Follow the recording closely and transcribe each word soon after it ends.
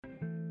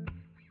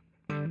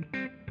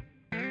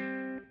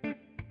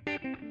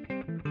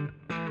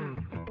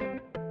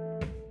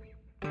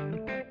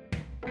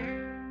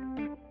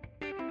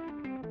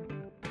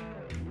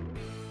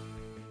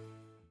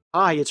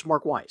Hi, it's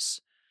Mark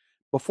Weiss.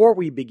 Before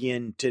we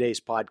begin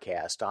today's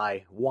podcast,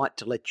 I want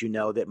to let you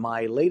know that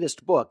my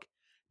latest book,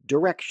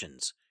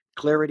 Directions: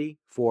 Clarity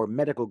for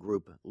Medical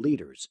Group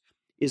Leaders,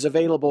 is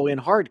available in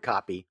hard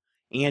copy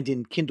and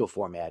in Kindle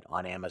format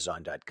on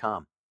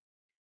Amazon.com.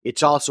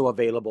 It's also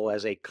available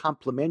as a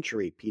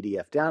complimentary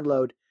PDF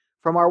download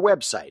from our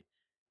website,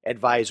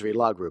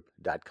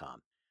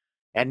 advisorylawgroup.com.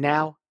 And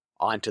now,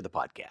 on to the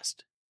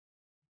podcast.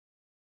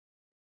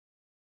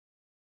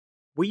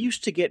 We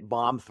used to get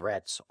bomb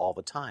threats all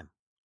the time.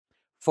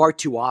 Far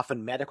too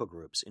often, medical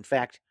groups, in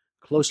fact,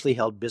 closely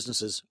held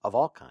businesses of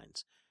all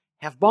kinds,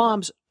 have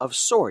bombs of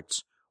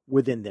sorts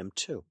within them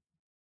too.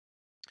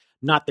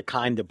 Not the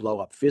kind that blow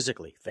up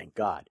physically, thank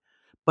God,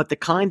 but the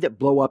kind that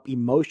blow up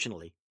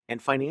emotionally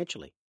and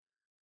financially.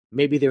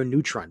 Maybe they're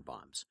neutron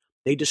bombs.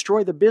 They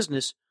destroy the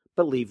business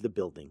but leave the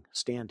building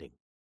standing.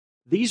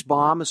 These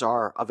bombs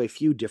are of a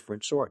few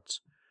different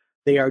sorts.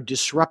 They are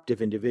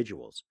disruptive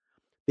individuals.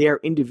 They are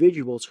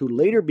individuals who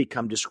later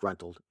become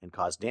disgruntled and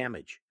cause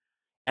damage.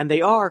 And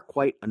they are,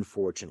 quite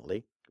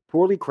unfortunately,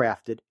 poorly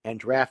crafted and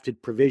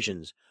drafted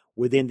provisions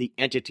within the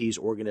entity's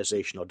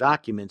organizational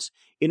documents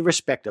in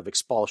respect of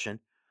expulsion,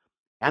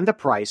 and the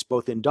price,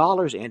 both in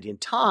dollars and in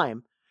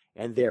time,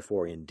 and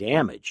therefore in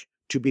damage,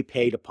 to be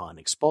paid upon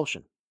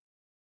expulsion.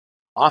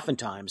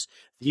 Oftentimes,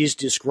 these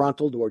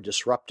disgruntled or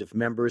disruptive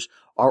members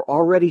are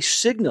already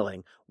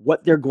signaling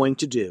what they're going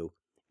to do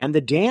and the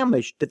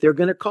damage that they're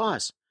going to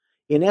cause.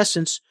 In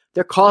essence,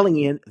 they're calling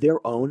in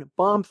their own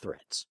bomb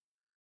threats.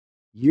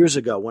 Years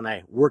ago, when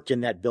I worked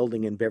in that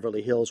building in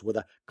Beverly Hills with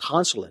a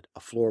consulate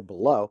a floor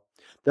below,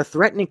 the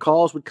threatening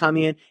calls would come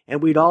in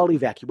and we'd all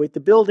evacuate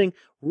the building,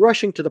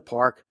 rushing to the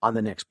park on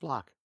the next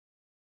block.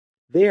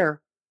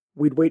 There,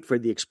 we'd wait for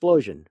the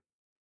explosion,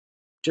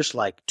 just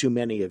like too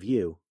many of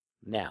you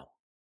now.